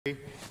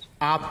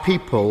Our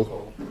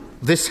people,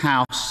 this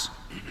House,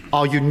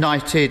 are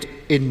united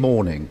in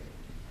mourning.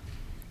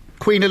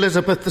 Queen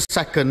Elizabeth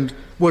II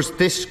was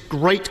this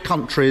great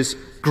country's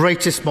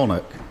greatest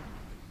monarch.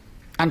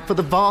 And for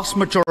the vast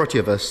majority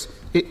of us,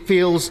 it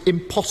feels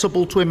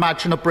impossible to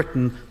imagine a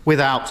Britain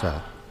without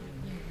her.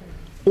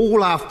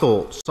 All our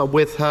thoughts are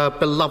with her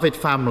beloved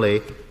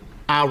family,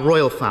 our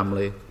royal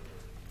family,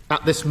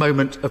 at this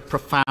moment of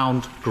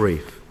profound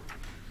grief.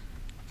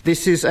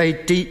 This is a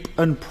deep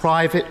and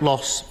private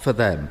loss for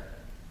them.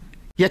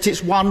 Yet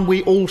it's one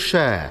we all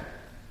share,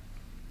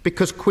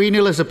 because Queen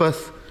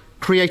Elizabeth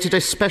created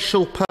a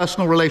special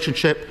personal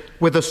relationship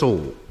with us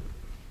all.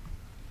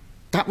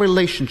 That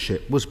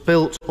relationship was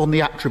built on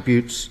the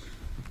attributes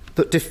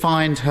that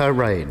defined her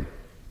reign: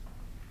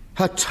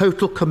 her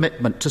total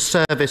commitment to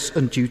service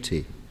and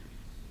duty,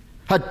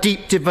 her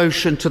deep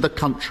devotion to the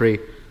country,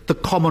 the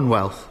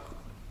Commonwealth,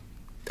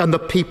 and the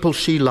people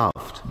she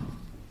loved.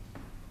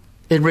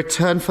 In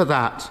return for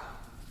that,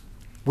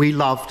 we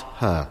loved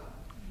her.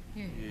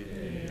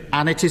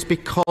 And it is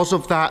because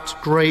of that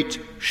great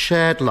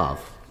shared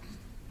love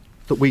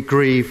that we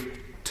grieve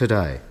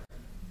today.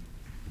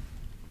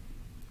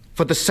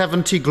 For the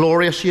 70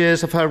 glorious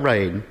years of her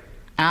reign,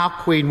 our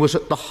Queen was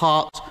at the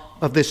heart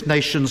of this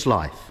nation's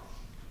life.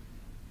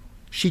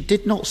 She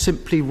did not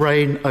simply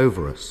reign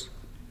over us.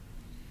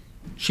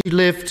 She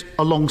lived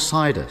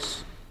alongside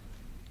us.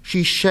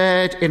 She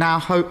shared in our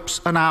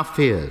hopes and our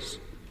fears,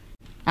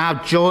 our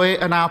joy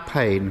and our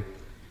pain,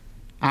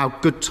 our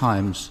good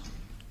times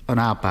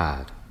and our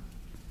bad.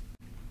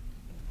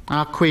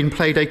 Our Queen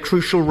played a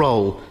crucial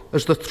role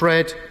as the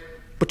thread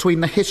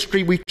between the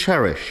history we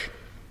cherish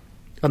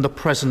and the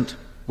present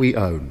we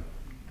own.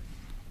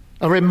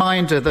 A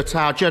reminder that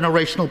our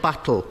generational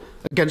battle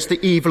against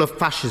the evil of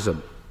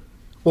fascism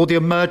or the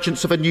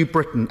emergence of a new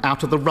Britain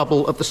out of the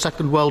rubble of the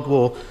Second World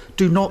War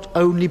do not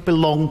only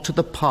belong to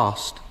the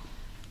past,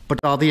 but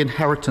are the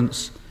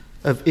inheritance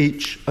of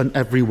each and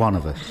every one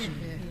of us.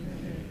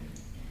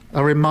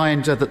 A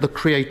reminder that the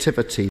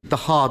creativity, the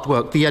hard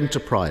work, the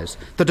enterprise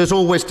that has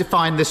always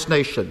defined this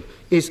nation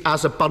is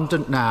as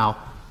abundant now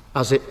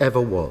as it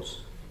ever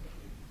was.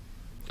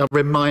 A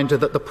reminder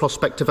that the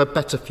prospect of a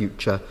better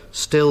future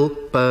still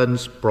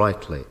burns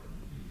brightly.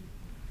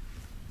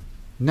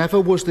 Never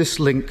was this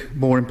link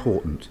more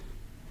important,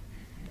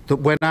 that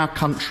when our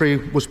country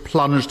was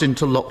plunged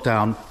into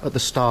lockdown at the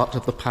start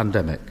of the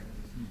pandemic,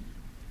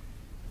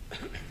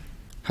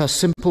 her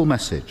simple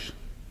message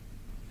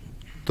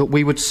that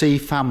we would see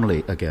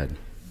family again,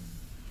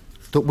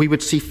 that we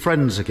would see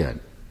friends again,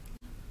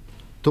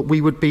 that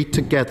we would be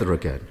together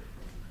again,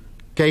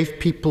 gave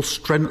people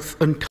strength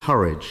and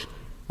courage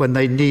when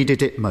they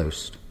needed it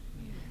most.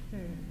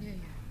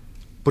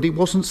 But it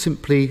wasn't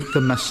simply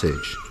the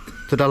message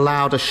that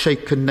allowed a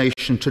shaken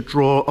nation to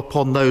draw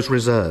upon those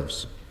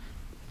reserves.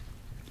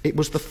 It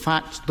was the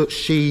fact that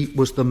she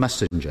was the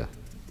messenger.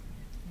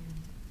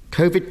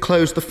 COVID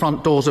closed the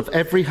front doors of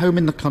every home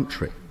in the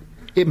country.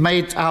 It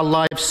made our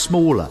lives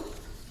smaller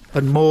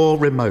and more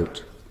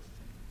remote.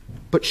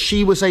 But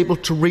she was able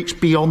to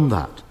reach beyond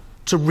that,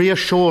 to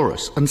reassure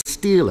us and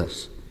steel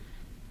us.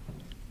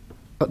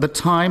 At the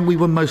time we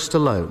were most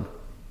alone,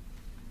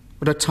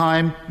 at a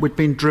time we'd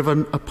been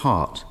driven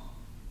apart,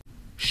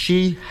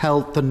 she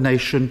held the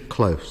nation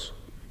close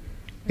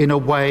in a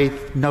way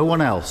no one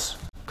else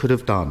could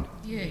have done.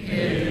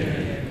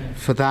 Yeah.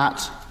 For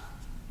that,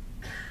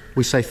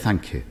 we say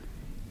thank you.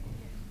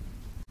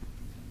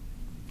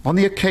 On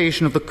the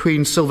occasion of the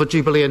Queen's Silver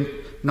Jubilee in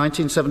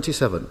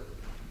 1977,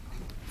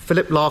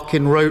 Philip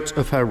Larkin wrote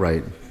of her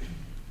reign: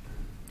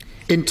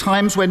 "In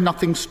times when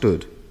nothing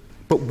stood,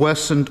 but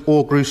worsened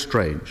or grew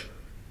strange,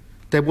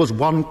 there was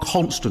one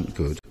constant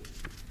good: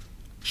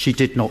 she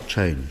did not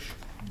change."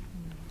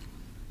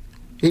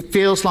 It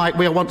feels like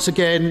we are once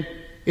again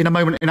in a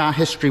moment in our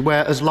history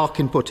where, as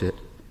Larkin put it,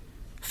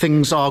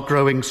 things are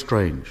growing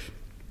strange,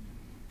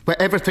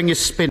 where everything is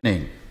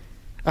spinning.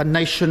 A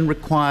nation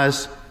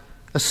requires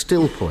a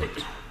still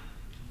point.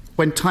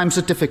 When times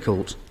are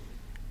difficult,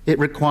 it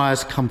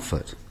requires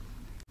comfort.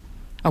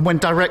 And when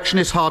direction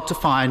is hard to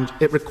find,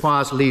 it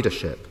requires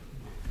leadership.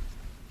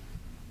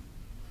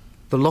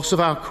 The loss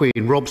of our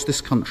Queen robs this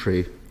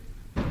country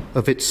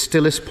of its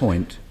stillest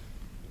point,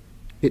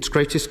 its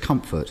greatest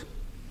comfort,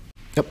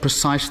 at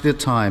precisely the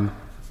time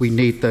we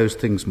need those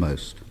things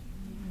most.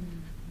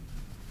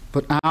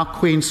 But our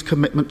Queen's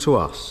commitment to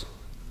us,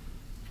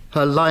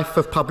 her life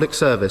of public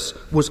service,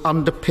 was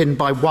underpinned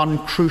by one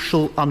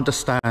crucial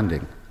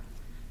understanding: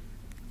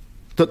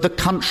 that the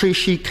country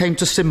she came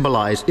to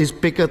symbolise is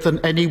bigger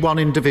than any one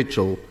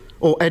individual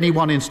or any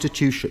one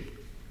institution.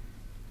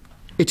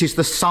 It is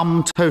the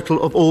sum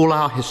total of all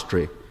our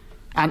history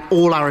and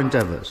all our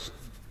endeavours,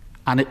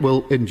 and it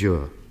will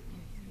endure.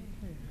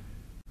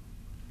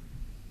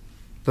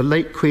 The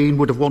late Queen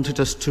would have wanted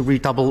us to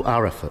redouble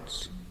our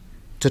efforts,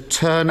 to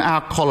turn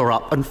our collar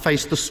up and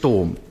face the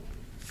storm,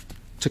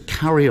 to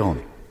carry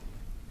on.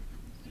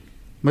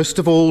 Most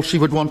of all, she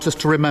would want us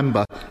to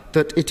remember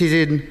that it is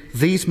in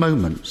these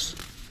moments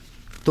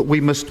that we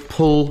must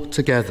pull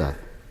together,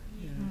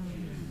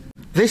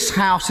 This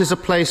House is a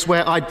place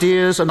where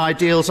ideas and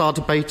ideals are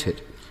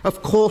debated.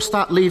 Of course,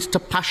 that leads to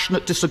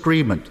passionate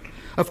disagreement.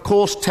 Of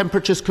course,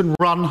 temperatures can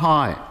run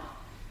high.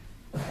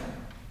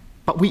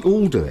 But we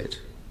all do it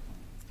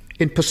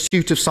in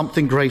pursuit of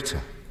something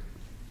greater.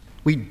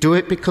 We do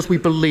it because we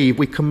believe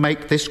we can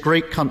make this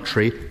great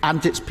country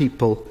and its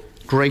people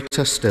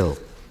greater still.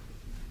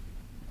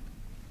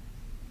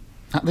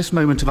 At this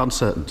moment of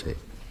uncertainty,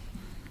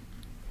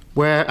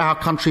 where our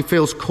country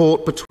feels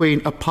caught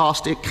between a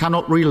past it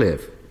cannot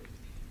relive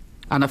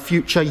and a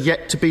future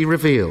yet to be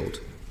revealed,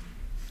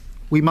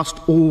 we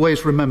must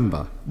always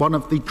remember one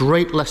of the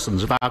great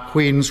lessons of our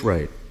Queen's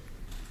reign,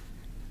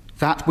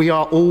 that we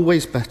are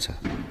always better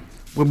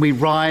when we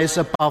rise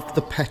above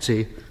the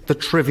petty, the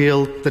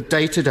trivial, the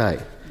day-to-day,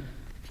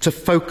 to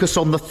focus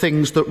on the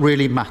things that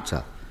really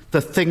matter,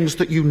 the things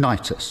that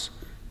unite us,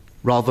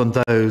 rather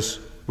than those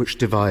which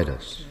divide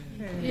us.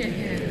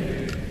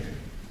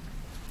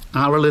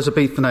 Our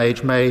Elizabethan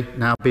age may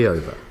now be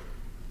over,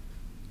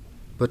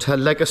 but her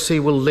legacy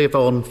will live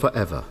on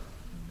forever.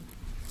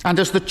 And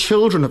as the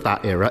children of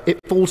that era, it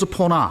falls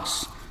upon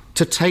us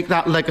to take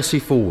that legacy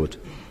forward,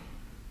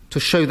 to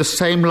show the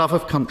same love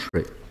of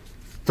country,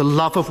 the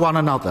love of one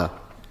another,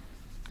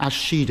 as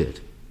she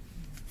did,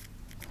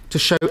 to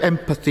show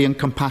empathy and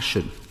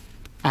compassion,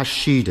 as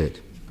she did,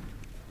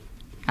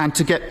 and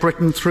to get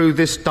Britain through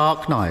this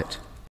dark night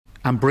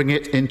and bring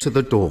it into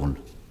the dawn,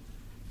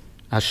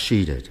 as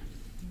she did.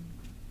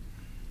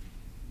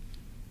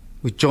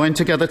 We join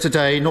together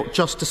today not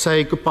just to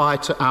say goodbye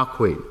to our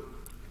Queen,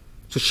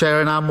 to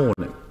share in our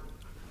mourning,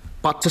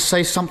 but to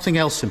say something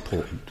else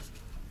important.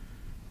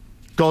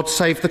 God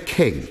save the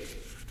King,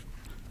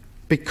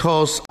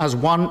 because as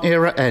one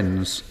era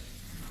ends,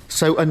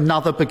 so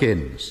another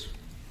begins.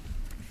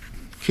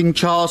 King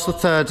Charles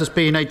III has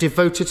been a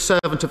devoted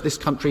servant of this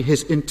country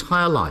his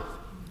entire life.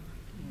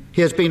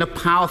 He has been a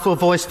powerful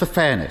voice for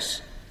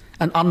fairness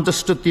and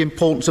understood the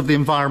importance of the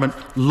environment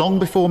long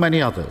before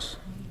many others.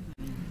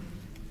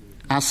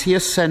 As he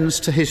ascends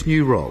to his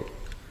new role,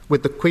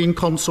 with the Queen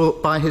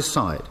Consort by his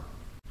side,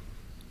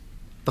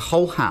 the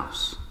whole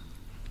House,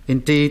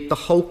 indeed the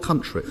whole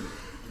country,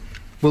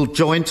 will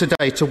join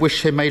today to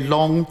wish him a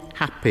long,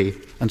 happy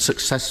and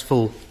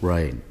successful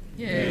reign.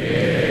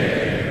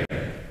 Yeah.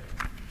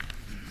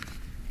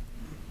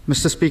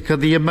 Mr. Speaker,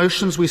 the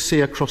emotions we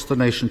see across the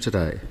nation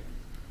today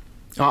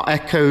are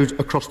echoed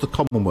across the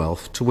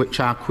Commonwealth to which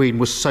our Queen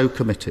was so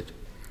committed,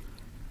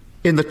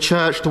 in the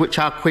Church to which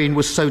our Queen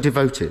was so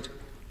devoted,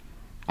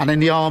 and in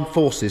the armed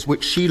forces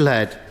which she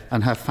led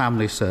and her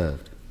family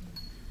served.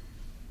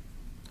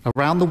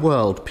 Around the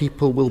world,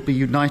 people will be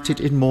united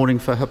in mourning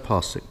for her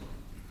passing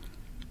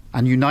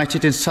and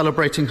united in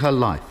celebrating her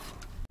life.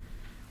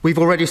 We've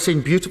already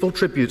seen beautiful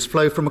tributes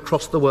flow from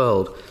across the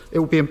world. It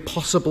will be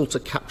impossible to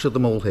capture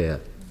them all here.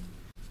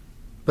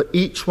 But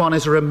each one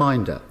is a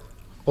reminder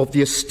of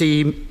the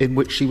esteem in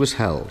which she was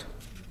held,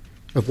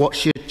 of what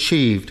she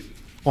achieved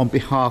on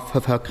behalf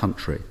of her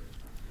country,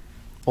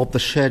 of the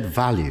shared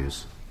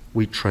values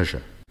we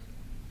treasure.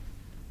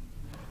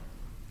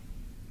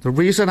 The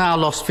reason our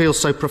loss feels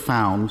so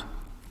profound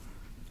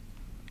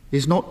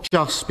is not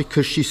just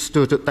because she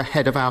stood at the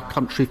head of our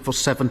country for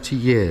 70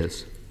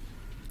 years,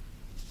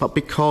 but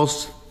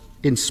because,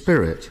 in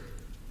spirit,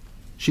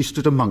 she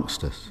stood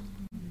amongst us.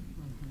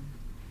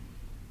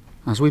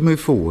 As we move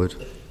forward,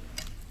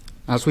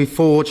 as we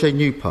forge a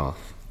new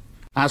path,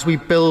 as we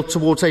build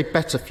towards a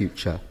better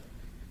future,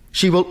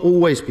 she will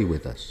always be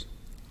with us.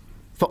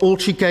 For all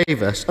she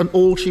gave us and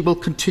all she will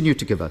continue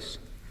to give us,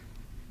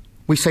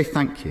 we say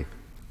thank you.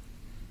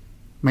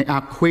 May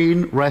our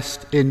Queen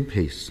rest in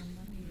peace.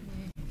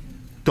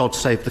 God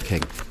save the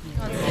King.